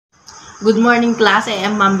Good morning, class. I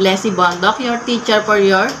am Ma'am Blessy Bondok, your teacher for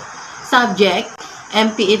your subject,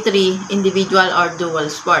 MPE3, Individual or Dual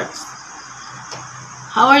Sports.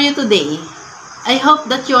 How are you today? I hope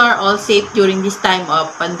that you are all safe during this time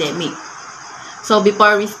of pandemic. So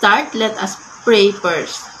before we start, let us pray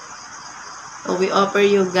first. So we offer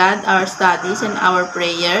you, God, our studies and our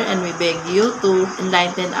prayer, and we beg you to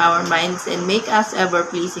enlighten our minds and make us ever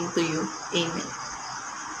pleasing to you. Amen.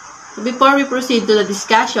 So before we proceed to the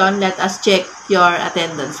discussion, let us check your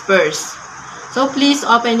attendance first. So please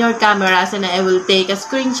open your cameras and I will take a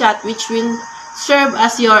screenshot which will serve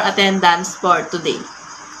as your attendance for today.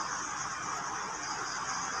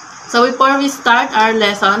 So before we start our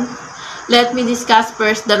lesson, let me discuss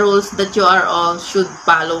first the rules that you are all should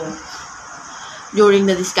follow during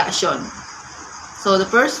the discussion. So the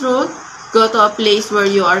first rule, go to a place where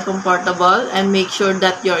you are comfortable and make sure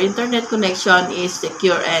that your internet connection is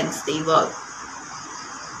secure and stable.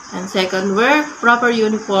 And second, wear proper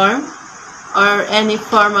uniform or any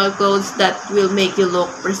formal clothes that will make you look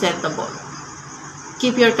presentable.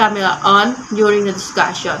 Keep your camera on during the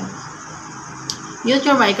discussion. Mute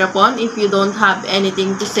your microphone if you don't have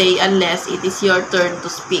anything to say unless it is your turn to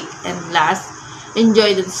speak. And last,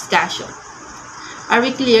 enjoy the discussion. Are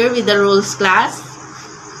we clear with the rules, class?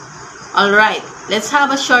 Alright, let's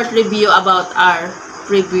have a short review about our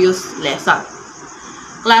previous lesson.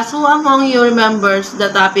 Class, who among you remembers the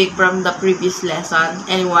topic from the previous lesson?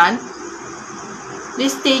 Anyone?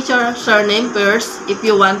 Please state your surname first if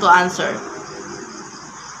you want to answer.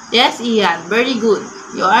 Yes, Ian, very good.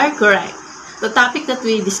 You are correct. The topic that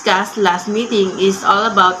we discussed last meeting is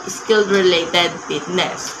all about skill-related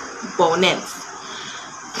fitness components.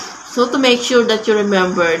 So to make sure that you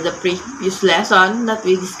remember the previous lesson that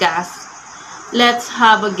we discussed, let's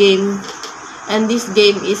have a game, and this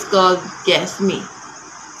game is called Guess Me.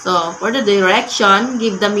 So for the direction,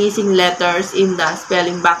 give the missing letters in the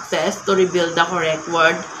spelling boxes to reveal the correct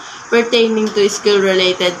word pertaining to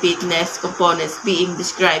skill-related fitness components being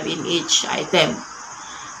described in each item.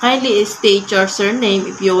 Kindly state your surname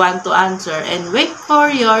if you want to answer and wait for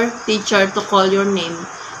your teacher to call your name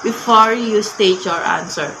before you state your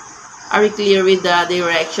answer. Are we clear with the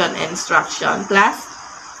direction and instruction, class?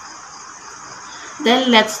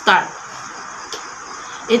 Then let's start.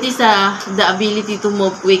 It is the ability to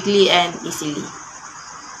move quickly and easily.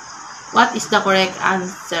 What is the correct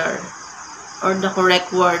answer or the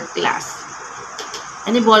correct word, class?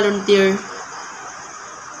 Any volunteer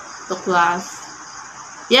to class?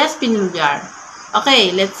 Yes, Pinulyar.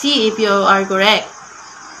 Okay, let's see if you are correct.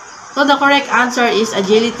 So the correct answer is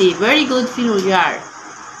agility. Very good, Pinulyar.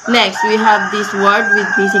 Next, we have this word with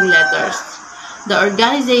missing letters. The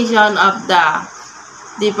organization of the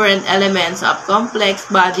different elements of complex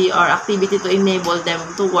body or activity to enable them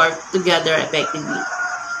to work together effectively.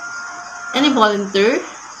 Any volunteer?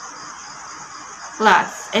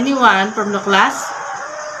 Class. Anyone from the class?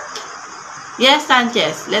 Yes,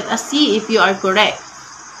 Sanchez. Let us see if you are correct.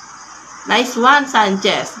 Nice one,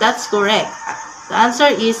 Sanchez. That's correct. The answer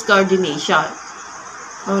is coordination.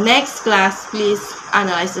 So next, class, please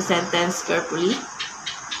analyze the sentence carefully.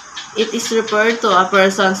 It is referred to a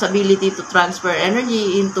person's ability to transfer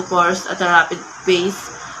energy into force at a rapid pace,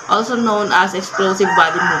 also known as explosive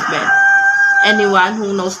body movement. Anyone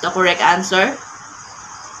who knows the correct answer?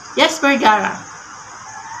 Yes, Vergara.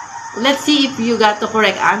 Let's see if you got the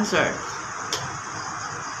correct answer.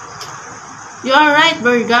 You are right,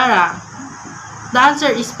 Vergara. The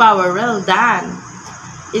answer is power. Well done.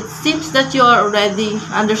 It seems that you already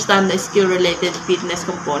understand the skill-related fitness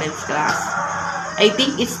components, class. I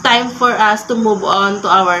think it's time for us to move on to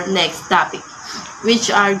our next topic, which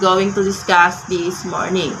are going to discuss this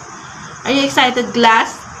morning. Are you excited,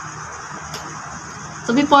 class?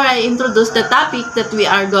 So before I introduce the topic that we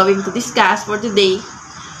are going to discuss for today,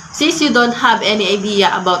 since you don't have any idea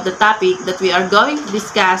about the topic that we are going to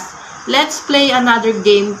discuss, let's play another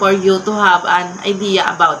game for you to have an idea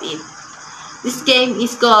about it. This game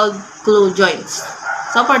is called Clue Joints.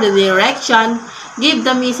 So for the direction, give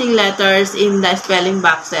the missing letters in the spelling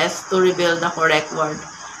boxes to reveal the correct word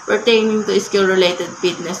pertaining to skill-related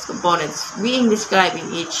fitness components being described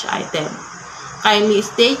in each item. Kindly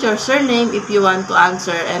state your surname if you want to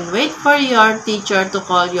answer and wait for your teacher to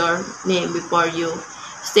call your name before you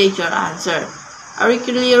state your answer. Are we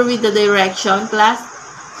clear with the direction, class?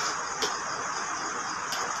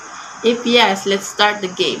 If yes, let's start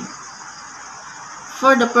the game.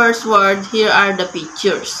 For the first word, here are the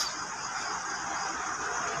pictures.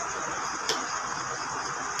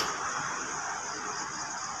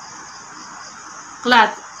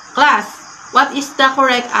 Class, what is the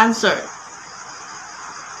correct answer?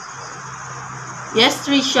 Yes,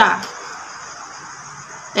 Trisha.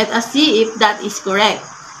 Let us see if that is correct.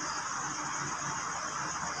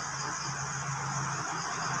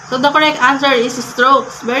 So the correct answer is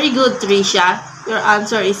strokes. Very good, Tricia. Your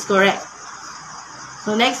answer is correct.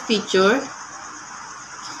 So next picture.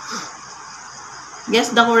 Guess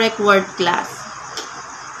the correct word, class.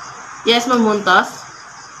 Yes, Mamuntos.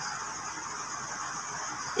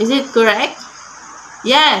 Is it correct?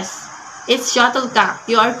 Yes, it's shuttlecock.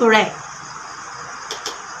 You are correct.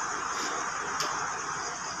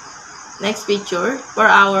 Next picture. For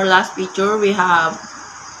our last picture, we have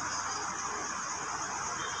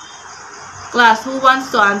class. Who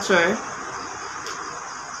wants to answer?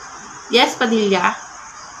 Yes, Padilla.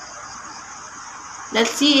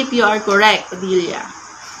 Let's see if you are correct, Padilla.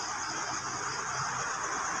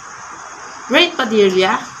 Great,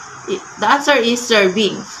 Padilla. The answer is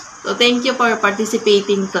serving. So, thank you for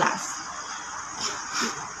participating, class.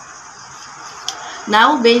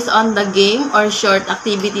 Now, based on the game or short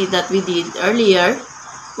activity that we did earlier,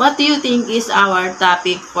 what do you think is our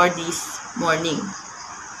topic for this morning?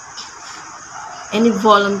 Any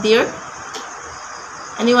volunteer?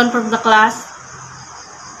 Anyone from the class?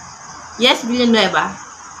 Yes, Villanueva.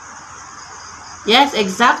 Yes,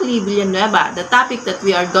 exactly, Villanueva. The topic that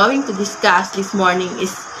we are going to discuss this morning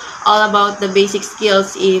is all about the basic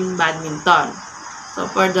skills in badminton. So,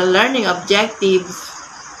 for the learning objectives,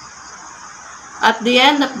 at the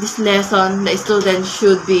end of this lesson, the student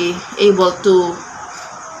should be able to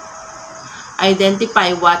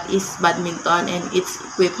identify what is badminton and its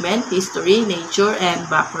equipment, history, nature, and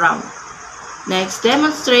background. Next,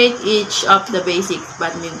 demonstrate each of the basic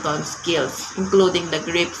badminton skills, including the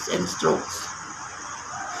grips and strokes.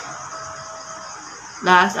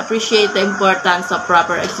 Last, appreciate the importance of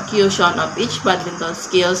proper execution of each badminton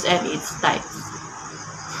skills and its types.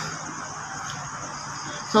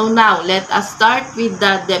 So now, let us start with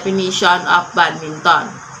the definition of badminton.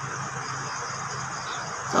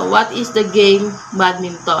 So, what is the game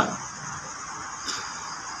badminton?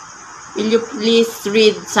 Will you please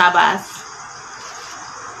read, Sabas?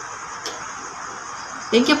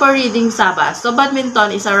 Thank you for reading, Sabas. So,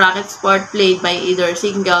 badminton is a racket sport played by either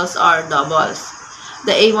singles or doubles.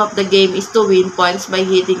 The aim of the game is to win points by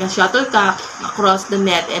hitting a shuttlecock across the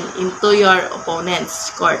net and into your opponent's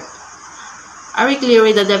court. Are we clear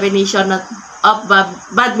with the definition of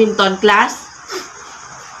badminton, class?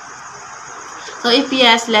 So, if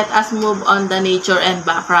yes, let us move on the nature and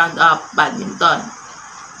background of badminton.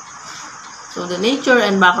 So, the nature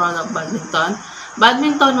and background of badminton.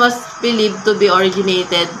 Badminton was believed to be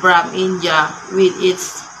originated from India with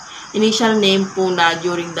its initial name Pune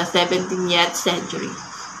during the 17th century.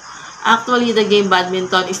 Actually, the game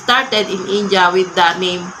badminton started in India with the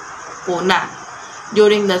name Pune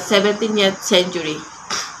during the 17th century.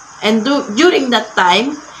 And during that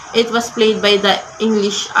time, it was played by the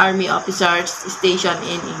English army officers stationed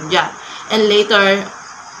in India. And later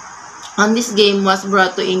on, this game was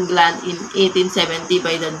brought to England in 1870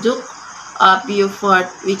 by the Duke of Beaufort,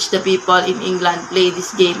 which the people in England play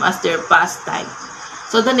this game as their pastime.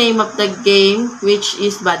 So the name of the game, which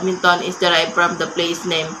is badminton, is derived from the place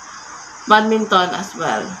name badminton as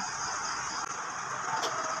well.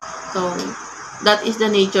 So that is the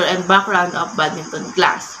nature and background of badminton,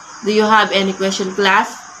 class. Do you have any question,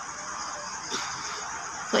 class?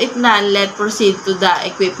 So if none, let's proceed to the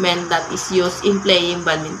equipment that is used in playing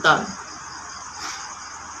badminton.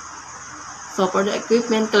 So for the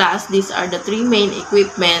equipment, class, these are the three main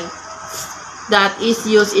equipment that is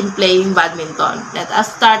used in playing badminton. Let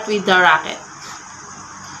us start with the racket.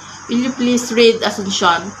 Will you please read,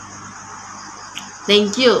 Asuncion?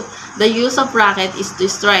 Thank you. The use of racket is to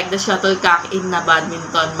strike the shuttlecock in a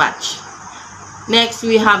badminton match. Next,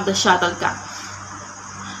 we have the shuttlecock.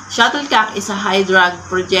 Shuttlecock is a high-drag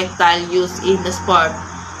projectile used in the sport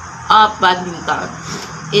of badminton.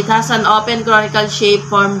 It has an open conical shape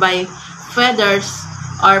formed by feathers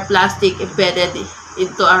or plastic embedded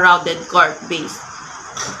into a rounded cork base.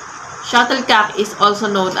 Shuttlecock is also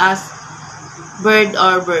known as bird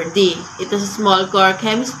or birdie. It is a small cork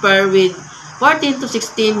hemisphere with 14 to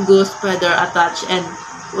 16 goose feather attached and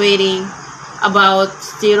weighing about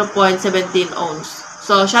 0.17 ounce.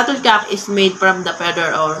 So, shuttlecock is made from the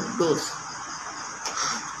feather or goose.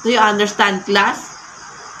 Do you understand, class?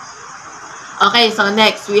 Okay, so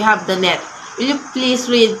next we have the net. Will you please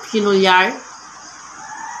read, Kinulyar?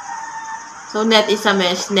 So, net is a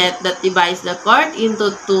mesh net that divides the court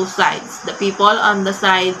into two sides. The people on the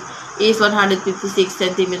side is 156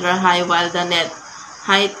 cm high while the net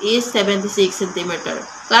height is 76 cm.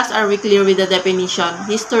 Class, are we clear with the definition,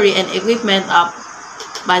 history, and equipment of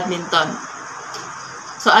badminton?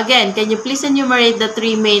 So again, can you please enumerate the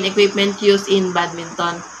 3 main equipment used in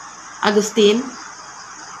badminton? Agustin?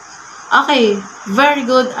 Okay, very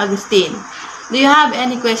good, Agustin. Do you have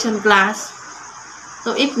any question, class?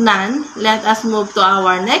 So if none, let us move to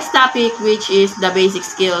our next topic, which is the basic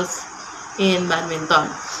skills in badminton.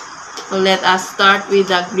 So let us start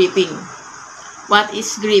with the gripping. What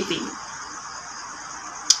is gripping?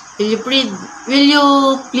 Will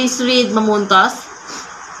you please read Mamuntos?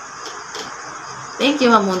 Thank you,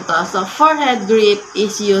 Mamuntos. So forehead grip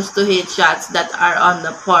is used to hit shots that are on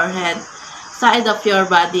the forehead, side of your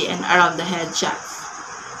body, and around the head shots.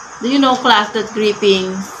 Do you know, class, that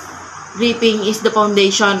gripping is the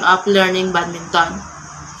foundation of learning badminton?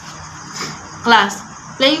 Class,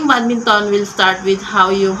 playing badminton will start with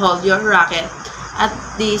how you hold your racket. At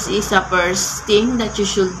this is the first thing that you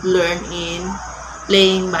should learn in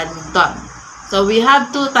playing badminton. So we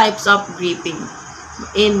have 2 types of gripping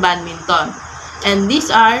in badminton. And these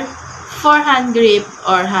are forehand grip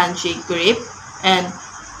or handshake grip and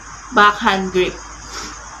backhand grip.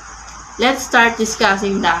 Let's start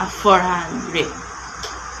discussing the forehand grip.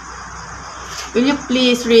 Will you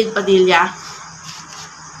please read Padilla?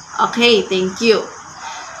 Okay, thank you.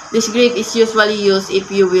 This grip is usually used if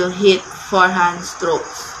you will hit forehand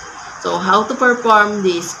strokes. So how to perform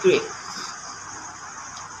this grip?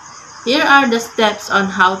 Here are the steps on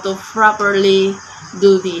how to properly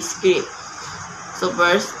do this grip. So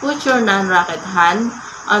first, put your non-racket hand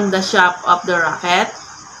on the shaft of the racket.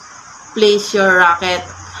 Place your racket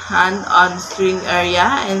hand on string area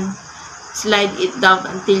and slide it down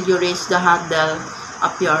until you reach the handle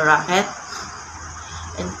of your racket.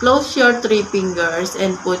 And close your 3 fingers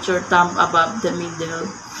and put your thumb above the middle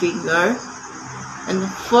finger. And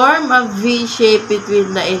form a V shape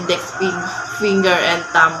between the index finger and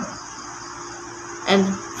thumb. And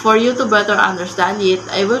for you to better understand it,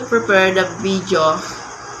 I will prepare the video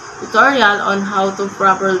tutorial on how to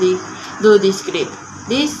properly do this grip.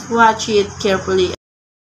 Please watch it carefully.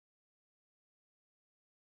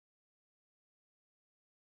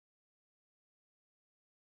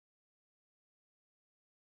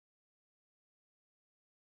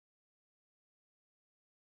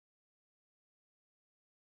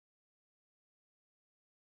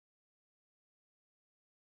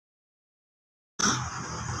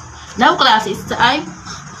 Now, class, it's time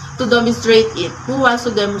to demonstrate it. Who wants to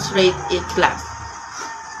demonstrate it, class?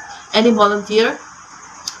 Any volunteer?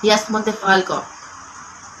 Yes, Montefalco.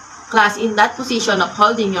 Class, in that position of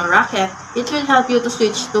holding your racket, it will help you to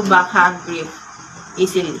switch to backhand grip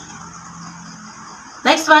easily.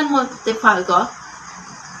 Next one, Montefalco.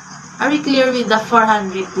 Are we clear with the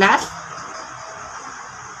forehand grip, class?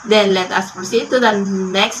 Then let us proceed to the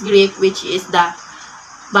next grip, which is the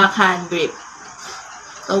backhand grip.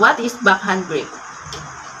 So what is backhand grip?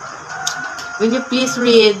 Will you please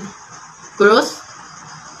read Cruz?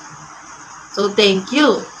 So thank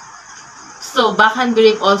you. So backhand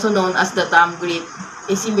grip, also known as the thumb grip,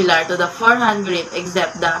 is similar to the forehand grip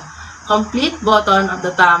except the complete button of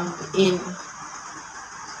the thumb in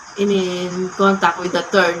contact with the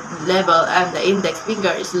third level and the index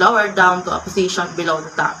finger is lowered down to a position below the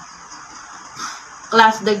thumb.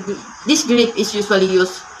 Class, this grip is usually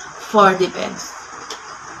used for defense.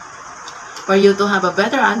 For you to have a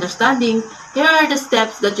better understanding, here are the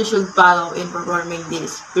steps that you should follow in performing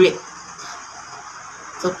this grip.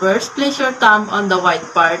 So first, place your thumb on the wide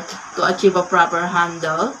part to achieve a proper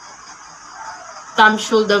handle. Thumb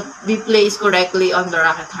should be placed correctly on the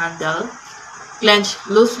racket handle. Clench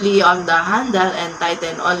loosely on the handle and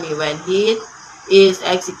tighten only when hit is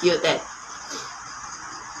executed.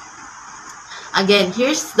 Again,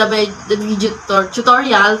 here's the video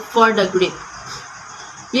tutorial for the grip.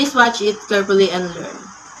 Please watch it carefully and learn.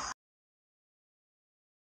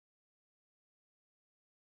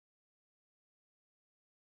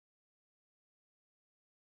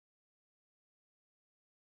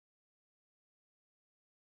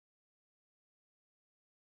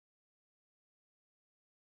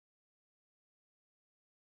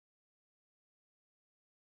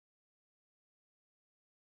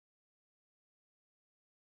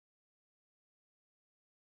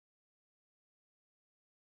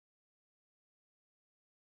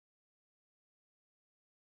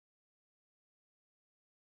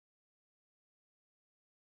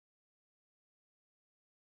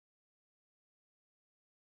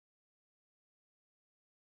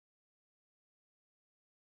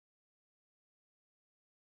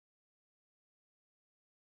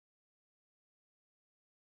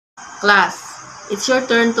 Class, it's your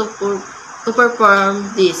turn to perform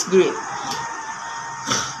this grip.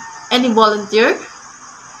 Any volunteer?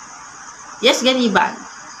 Yes, Ganiban.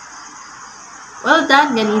 Well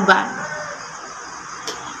done, Ganiban.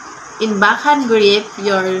 In backhand grip,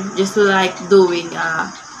 you're just like doing a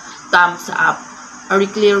thumbs up. Are we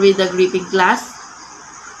clear with the gripping class?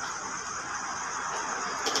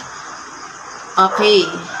 Okay,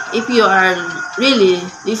 if you are really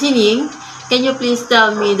listening, can you please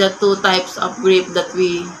tell me the two types of grip that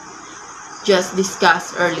we just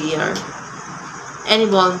discussed earlier? Any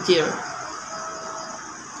volunteer?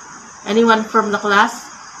 Anyone from the class?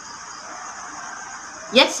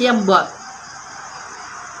 Yes, Yambot.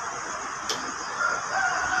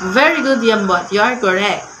 Very good, Yambot. You are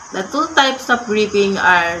correct. The two types of gripping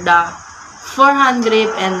are the forehand grip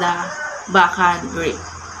and the backhand grip.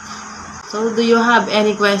 So, do you have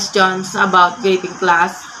any questions about gripping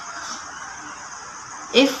class?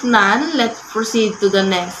 If none, let's proceed to the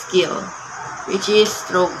next skill, which is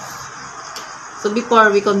strokes. So,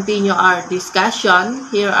 before we continue our discussion,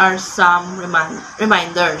 here are some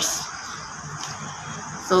reminders.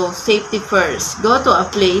 So, safety first. Go to a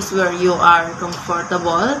place where you are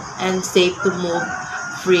comfortable and safe to move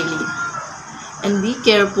freely. And be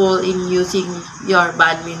careful in using your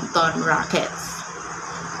badminton rackets.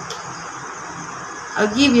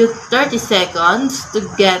 I'll give you 30 seconds to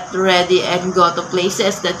get ready and go to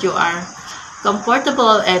places that you are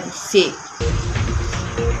comfortable and safe.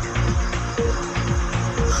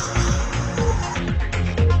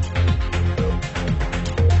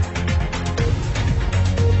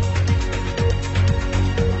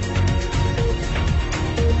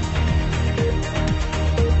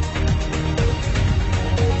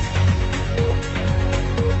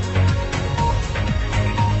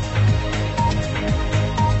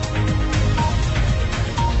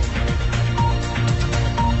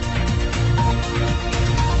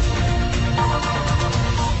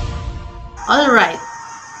 Alright,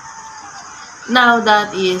 now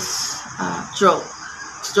that is stroke.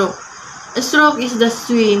 A stroke is the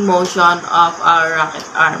swing motion of our racket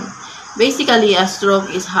arm. Basically, a stroke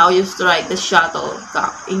is how you strike the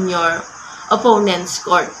shuttlecock in your opponent's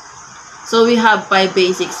court. So we have 5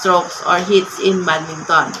 basic strokes or hits in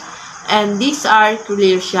badminton. And these are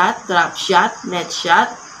clear shot, drop shot, net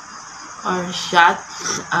shot, or shot,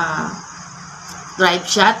 drive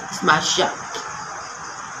shot, smash shot.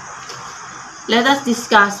 Let us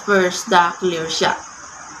discuss first the clear shot.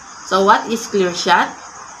 So what is clear shot?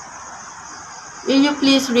 Will you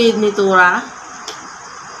please read, Nitura?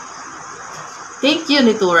 Thank you,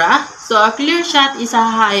 Nitura. So a clear shot is a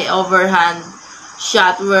high overhand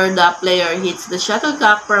shot where the player hits the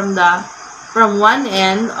shuttlecock from one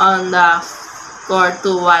end on the court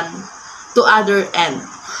to other end.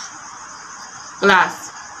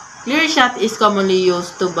 Class. Clear shot is commonly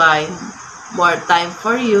used to buy more time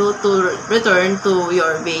for you to return to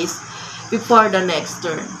your base before the next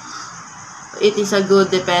turn. It is a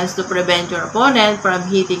good defense to prevent your opponent from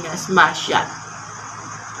hitting a smash shot.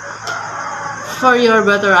 For your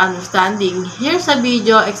better understanding, here's a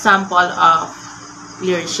video example of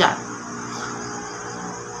clear shot.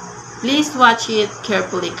 Please watch it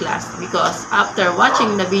carefully, class, because after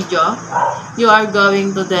watching the video, you are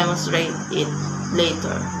going to demonstrate it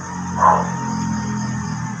later.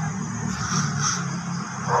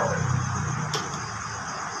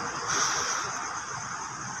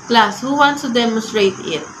 Class, who wants to demonstrate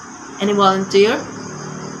it? Any volunteer?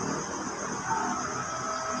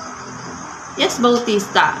 Yes,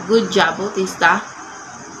 Bautista. Good job, Bautista.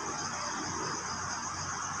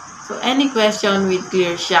 So, any question with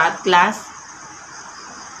clear shot, class?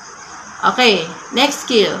 Okay, next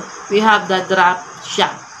skill. We have the drop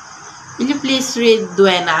shot. Will you please read,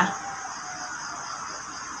 Duena?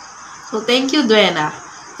 So, thank you, Duena.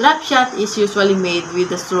 Drop shot is usually made with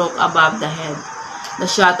the stroke above the head. The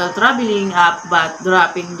shuttle traveling up but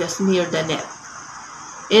dropping just near the net.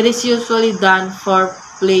 It is usually done for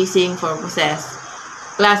placing purposes.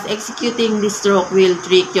 Class, executing this stroke will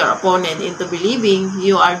trick your opponent into believing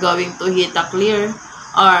you are going to hit a clear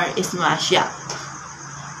or smash shot.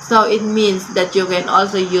 So it means that you can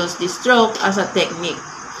also use this stroke as a technique.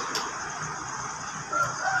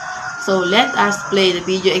 So let us play the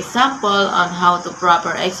video example on how to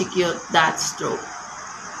proper execute that stroke.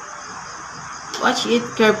 Watch it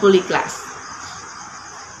carefully, class.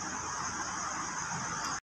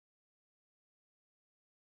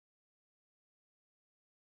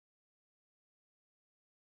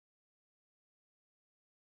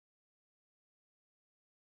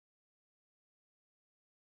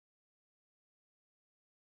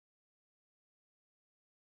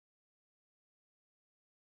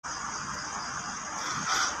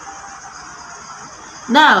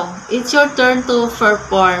 Now, it's your turn to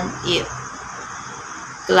perform it.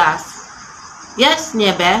 Class. Yes,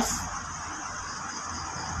 Nieves?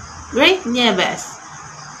 Great, Nieves.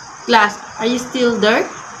 Class, are you still there?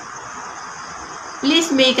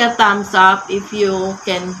 Please make a thumbs up if you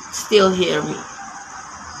can still hear me.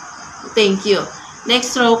 Thank you.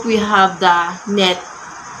 Next stroke, we have the net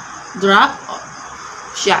drop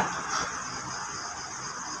shot.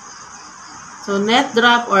 So, net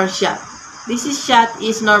drop or shot. This shot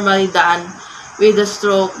is normally done with the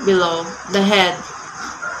stroke below the head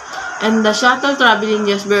and the shuttle traveling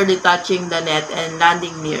just barely touching the net and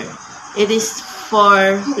landing near. It is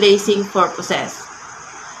for placing purposes.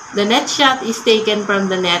 The net shot is taken from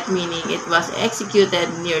the net, meaning it was executed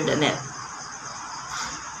near the net.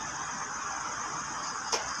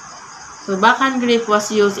 So, backhand grip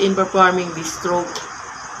was used in performing this stroke.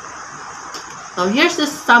 So, here's the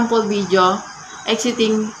sample video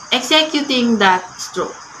executing that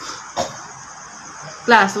stroke.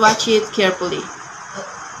 Class, watch it carefully.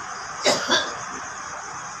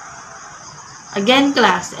 Again,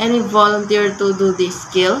 class, any volunteer to do this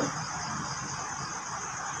skill?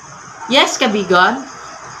 Yes, Kabigon.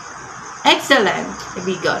 Excellent,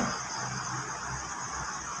 Kabigon.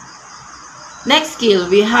 Next skill,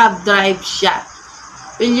 we have drive shot.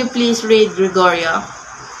 Will you please read Gregorio?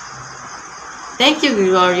 Thank you,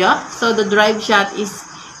 Gregorio. So the drive shot is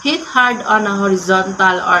hit hard on a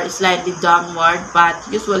horizontal or slightly downward, but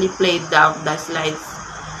usually played down the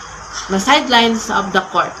sidelines of the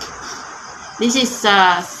court. This is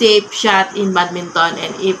a safe shot in badminton,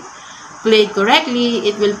 and if played correctly,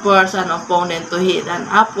 it will force an opponent to hit an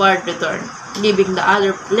upward return, giving the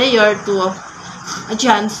other player a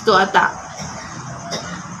chance to attack.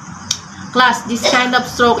 Class, this kind of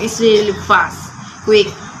stroke is really fast, quick,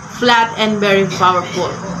 flat, and very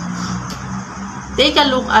powerful. Take a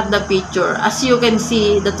look at the picture. As you can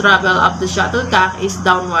see, the travel of the shuttlecock is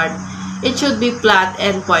downward. It should be flat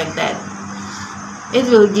and pointed. It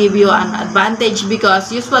will give you an advantage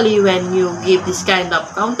because usually when you give this kind of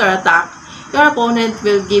counter-attack, your opponent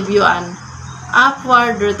will give you an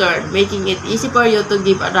upward return, making it easy for you to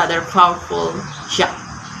give another powerful shot.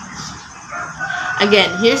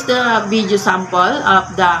 Again, here's the video sample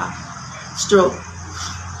of the stroke.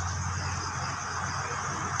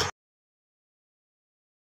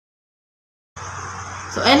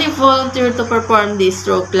 So, any volunteer to perform this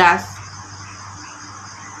stroke, class?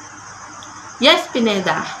 Yes,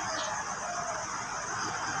 Pineda.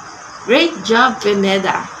 Great job,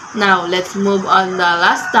 Pineda. Now, let's move on the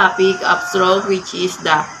last topic of stroke, which is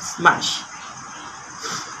the smash.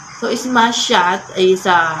 So, smash shot is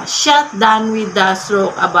a shot done with the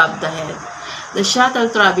stroke above the head. The shuttle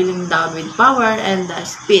traveling down with power and the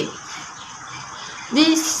speed.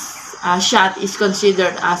 This shot is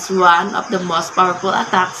considered as one of the most powerful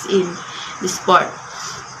attacks in the sport.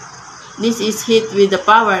 This is hit with the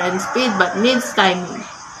power and speed but needs timing.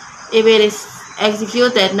 If it is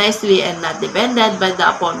executed nicely and not defended by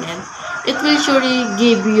the opponent, it will surely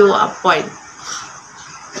give you a point.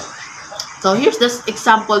 So here's the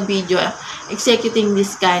example video executing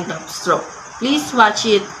this kind of stroke. Please watch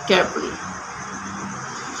it carefully.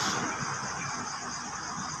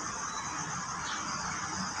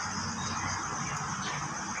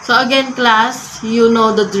 So again, class, you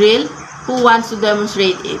know the drill. Who wants to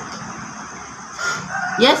demonstrate it?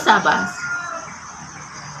 Yes, Sabas.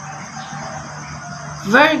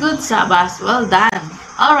 Very good, Sabas. Well done.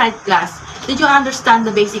 Alright, class. Did you understand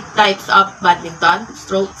the basic types of badminton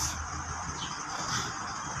strokes?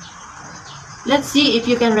 Let's see if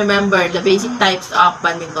you can remember the basic types of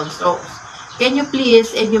badminton strokes. Can you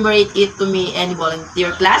please enumerate it to me, any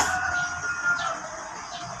volunteer, class?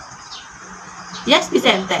 Yes,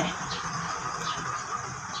 Vicente.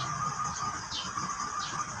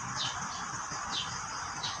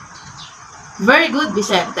 Very good,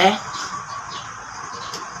 Vicente.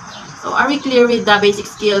 So, are we clear with the basic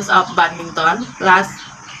skills of badminton, class?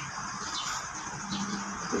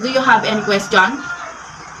 Do you have any question?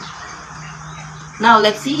 Now,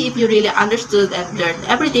 let's see if you really understood and learned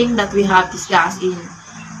everything that we have discussed in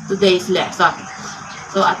today's lesson.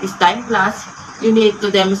 So, at this time, class, you need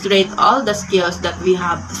to demonstrate all the skills that we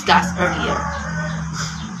have discussed earlier.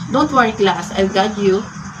 Don't worry, class, I'll guide you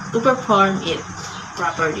to perform it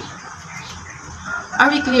properly. Are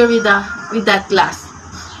we clear with that, class?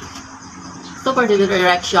 So, for the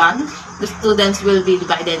direction, the students will be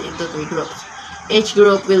divided into 3 groups. Each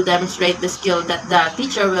group will demonstrate the skill that the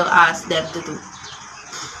teacher will ask them to do.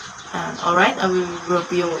 Alright, I will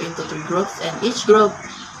group you into 3 groups, and each group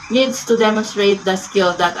needs to demonstrate the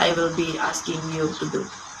skill that I will be asking you to do.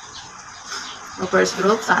 The first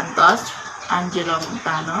group, Santos, Angelo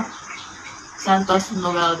Montano, Santos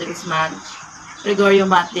Noel de Guzman, Gregorio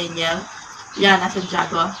Matt Daniel, Yana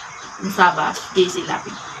Santiago, and Sabas, Casey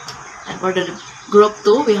Lapi. And for the group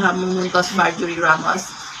 2, we have Mumuntos Marjorie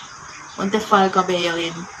Ramos, Montefal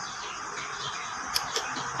Cabellin,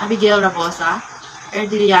 Abigail Rabosa,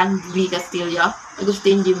 Erdilian V. Castillo,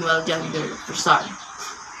 Agustin Jimuel Jander Person.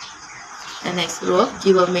 And next group,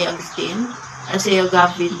 Jewel May Agustin, Arceo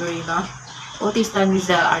Gavin Marino, Bautista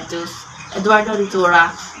Nizel Artus, Eduardo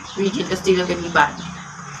Ritura, Regine Castillo Ganiban.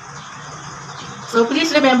 So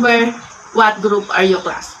please remember what group are you,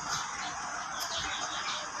 class.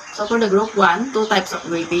 So for the group 1, 2 types of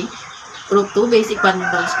gripping. Group 2, basic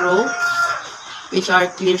badminton strokes, which are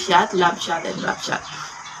clear shot, lob shot, and drop shot.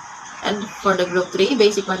 And for the group 3,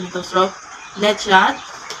 basic badminton stroke, net shot,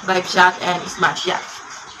 drive shot, and smash shot.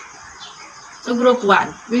 So group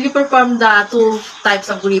 1, will you perform the 2 types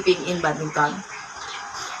of gripping in badminton?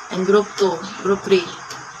 And group 2, group 3,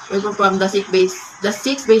 will perform the 6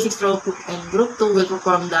 basic stroke, and group 2 will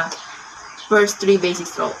perform the first 3 basic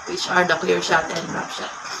stroke, which are the clear shot and drop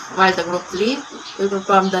shot. While the group 3 will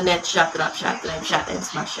perform the net shot, drop shot, drive shot, and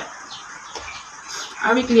smash shot.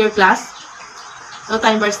 Are we clear, class? So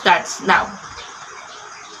timer starts now.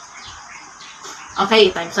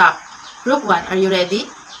 Okay, time's up. Group 1, are you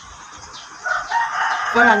ready?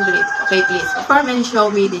 400. Okay, please perform and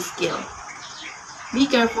show me this skill. Be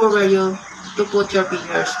careful where you to put your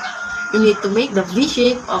fingers. You need to make the V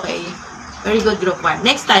shape. Okay, very good, group 1.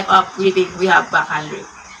 Next type of gripping, we have backhand grip.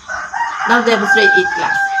 Now demonstrate it,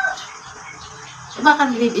 class. The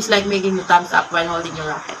backhand grip is like making the thumbs up while holding your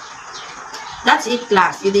racket. That's it,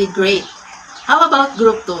 class. You did great. How about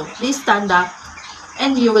group 2? Please stand up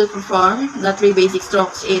and you will perform the 3 basic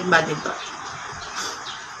strokes in badminton.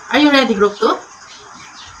 Are you ready, group 2?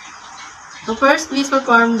 So first, please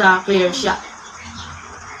perform the clear shot.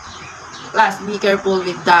 Class, be careful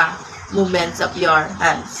with the movements of your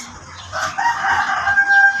hands.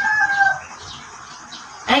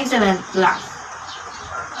 Excellent, class.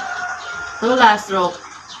 So last stroke,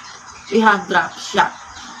 we have drop shot.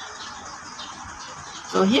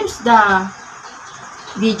 So here's the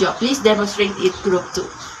video. Please demonstrate it, group 2.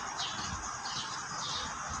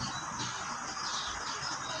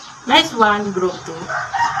 Nice one, group 2.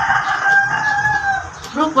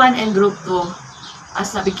 Group 1 and group 2,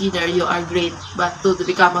 as a beginner, you are great. But to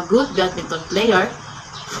become a good badminton player,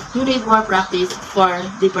 you need more practice for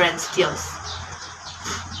different skills.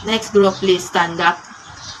 Next group, please stand up.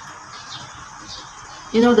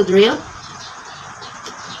 You know the drill?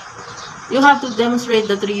 You have to demonstrate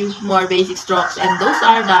the 3 more basic strokes, and those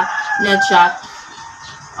are the net shot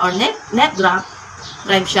or net drop,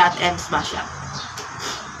 drive shot, and smash shot.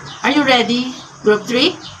 Are you ready, group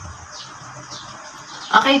 3?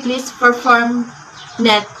 Okay, please perform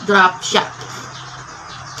net drop shot.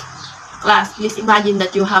 Class, please imagine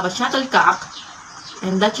that you have a shuttlecock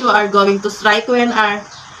and that you are going to strike when are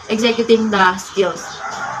executing the skills.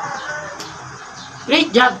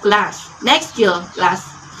 Great job, class. Next skill, class.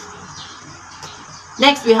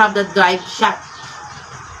 Next, we have the drive shot.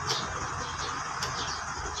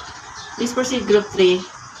 Please proceed, group 3.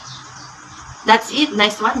 That's it.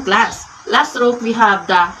 Nice one, class. Last stroke, we have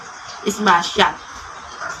the smash shot.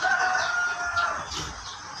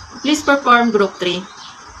 Please perform, group 3.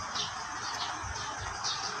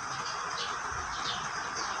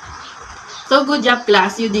 So good job,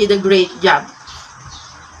 class. You did a great job.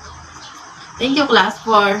 Thank you, class,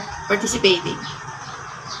 for participating.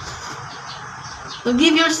 So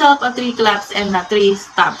give yourself a 3 claps and a 3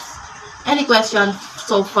 stamps. Any questions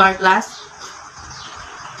so far, class?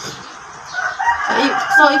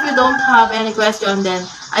 So if you don't have any question, then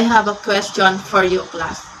I have a question for you,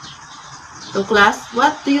 class. So class,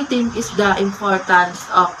 what do you think is the importance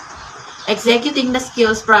of executing the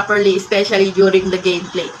skills properly, especially during the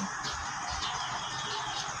gameplay?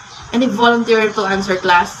 Any volunteer to answer,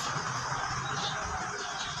 class?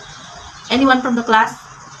 Anyone from the class?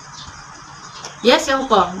 Yes,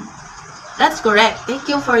 Yongkong. That's correct. Thank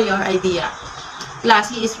you for your idea. Class,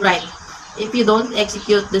 he is right. If you don't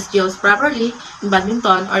execute the skills properly in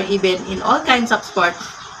badminton or even in all kinds of sports,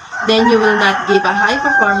 then you will not give a high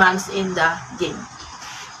performance in the game.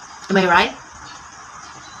 Am I right?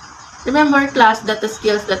 Remember, class, that the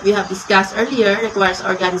skills that we have discussed earlier requires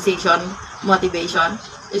organization, motivation,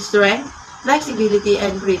 strength, flexibility,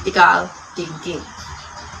 and critical thinking.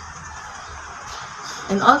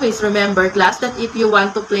 And always remember, class, that if you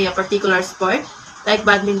want to play a particular sport, like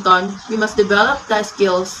badminton, you must develop the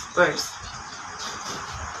skills first.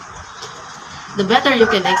 The better you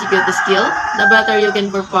can execute the skill, the better you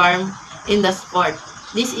can perform in the sport.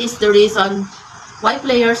 This is the reason why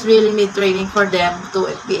players really need training for them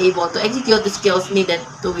to be able to execute the skills needed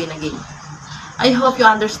to win a game. I hope you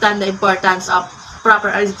understand the importance of proper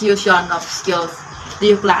execution of skills. Do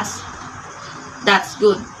you, class? That's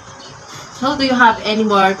good. So, do you have any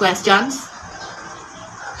more questions?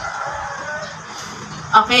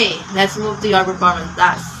 Okay, let's move to your performance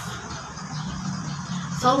task.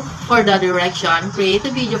 So, for the direction, create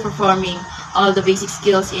a video performing all the basic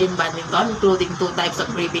skills in badminton, including 2 types of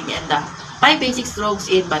gripping and the 5 basic strokes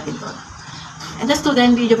in badminton. And the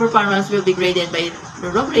student video performance will be graded by the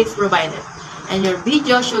rubrics provided. And your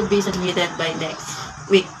video should be submitted by next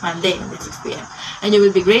week, Monday at 6 p.m. And you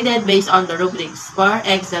will be graded based on the rubrics for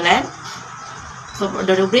excellent. So for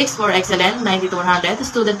the rubrics for excellent, 90 to 100, the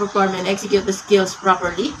student perform and execute the skills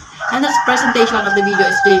properly, and the presentation of the video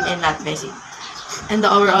is clean and not messy. And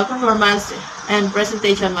the overall performance and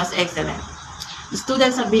presentation was excellent. The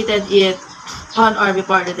student submitted it on or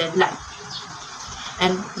before the deadline.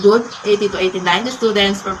 And good, 80 to 89, the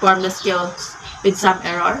students performed the skills with some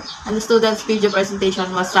error, and the student's video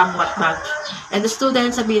presentation was somewhat bugged, and the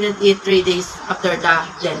student submitted it 3 days after the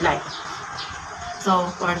deadline. So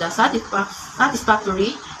for the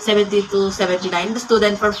satisfactory, 70 to 79, the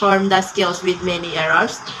student performed the skills with many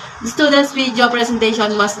errors. The student's video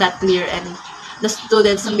presentation was not clear, and the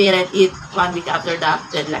student submitted it 1 week after the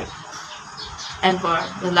deadline. And for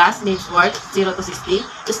the last names work, 0 to 60,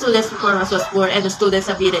 the student's performance was poor, and the student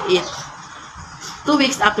submitted it 2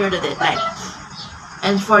 weeks after the deadline.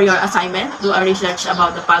 And for your assignment, do a research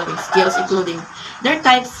about the following skills, including their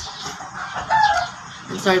types,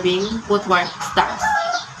 and serving, footwork, stance.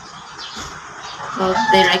 So,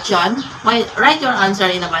 direction. Write your answer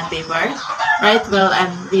in a bond paper. Write well and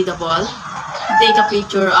readable. Take a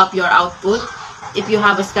picture of your output. If you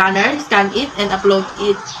have a scanner, scan it and upload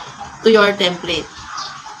it to your template.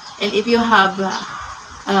 And if you have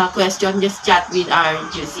a question, just chat with our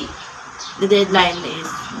GC. The deadline is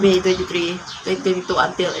May 23, 2022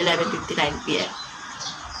 until 11:59 p.m.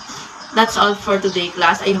 That's all for today,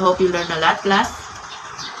 class. I hope you learned a lot, class.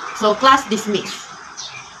 So, class dismissed.